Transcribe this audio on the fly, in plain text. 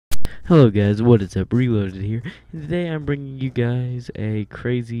Hello guys, what is up? Reloaded here, and today I'm bringing you guys a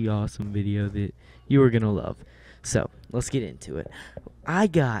crazy awesome video that you are gonna love. So, let's get into it. I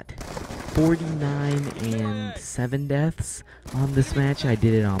got 49 and 7 deaths on this match. I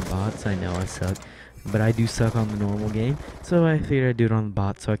did it on bots. I know I suck, but I do suck on the normal game, so I figured I'd do it on the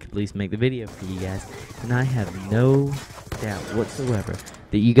bot so I could at least make the video for you guys. And I have no doubt whatsoever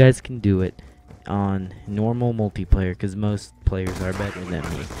that you guys can do it on normal multiplayer, because most players are better than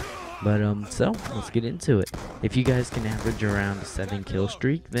me. But so let's get into it. If you guys can average around a 7 kill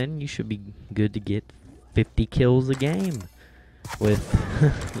streak, then you should be good to get 50 kills a game with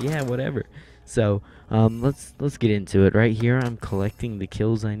yeah, whatever. So let's get into it. Right here I'm collecting the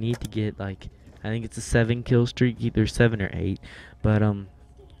kills I need to get, like, I think it's a 7 kill streak, either 7 or 8. But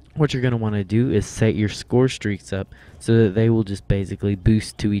what you're going to want to do is set your score streaks up so that they will just basically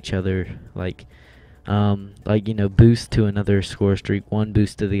boost to each other, like you know, boost to another score streak, one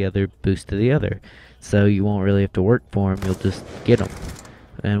boost to the other, boost to the other. So you won't really have to work for them, you'll just get them.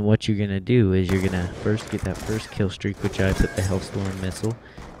 And what you're going to do is you're going to first get that first kill streak, which I put the Hellstorm missile.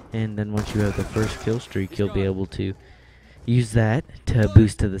 And then once you have the first kill streak, you'll be able to use that to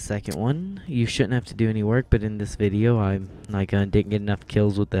boost to the second one. You shouldn't have to do any work, but in this video I didn't get enough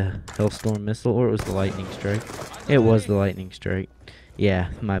kills with the Hellstorm missile, or it was the lightning strike. It was the lightning strike. Yeah,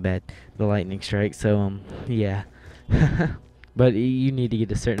 my bad. The lightning strike. So yeah. But you need to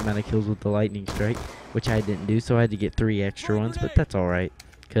get a certain amount of kills with the lightning strike, which I didn't do, so I had to get 3 extra ones, but that's alright.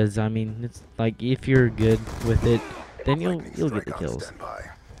 Cause I mean, it's like, if you're good with it, then you'll get the kills.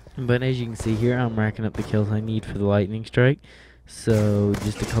 But as you can see here, I'm racking up the kills I need for the lightning strike. So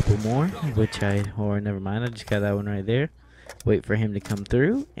just a couple more, or never mind, I just got that one right there. Wait for him to come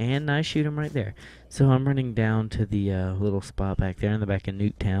through, and I shoot him right there. So I'm running down to the little spot back there in the back of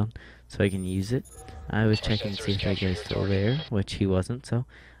Nuketown so I can use it. I was checking to see if that guy's still there, which he wasn't, so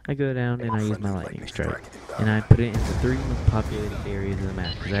I go down and I use my lightning strike. And I put it into 3 most populated areas of the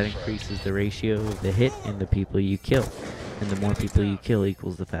map, because that increases the ratio of the hit and the people you kill. And the more people you kill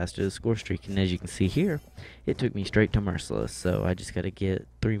equals the faster the score streak. And as you can see here, it took me straight to Merciless, so I just gotta get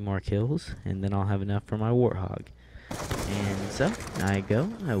 3 more kills, and then I'll have enough for my Warthog. And so, I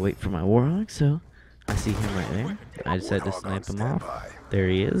wait for my Warthog, so I see him right there. I decide to snipe him off. There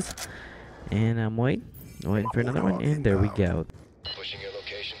he is. And I'm waiting for another one, and there we go. Pushing your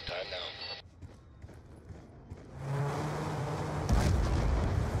location, time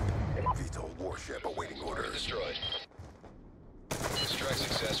now. VTOL warship awaiting orders. Destroyed. Strike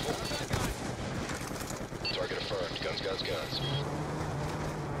successful. Target affirmed. Guns.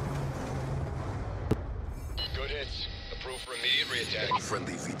 Good hits. Approved for immediate reattack.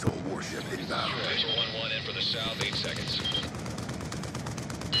 Friendly VTOL warship inbound. Visual 1-1 in for the south, 8 seconds.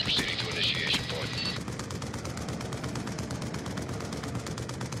 Proceeding to initiation point.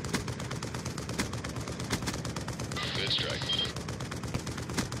 Good strike.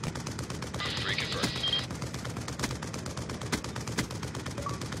 3 confirmed.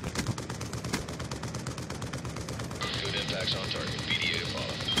 Good impacts on target. BDA to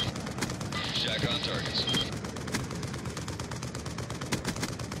follow. Shack on targets.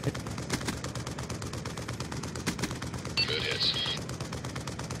 Good hits.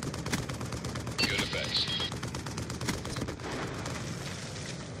 Good effects.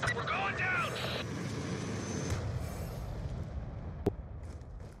 We're going down!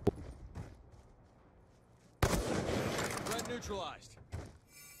 Threat neutralized.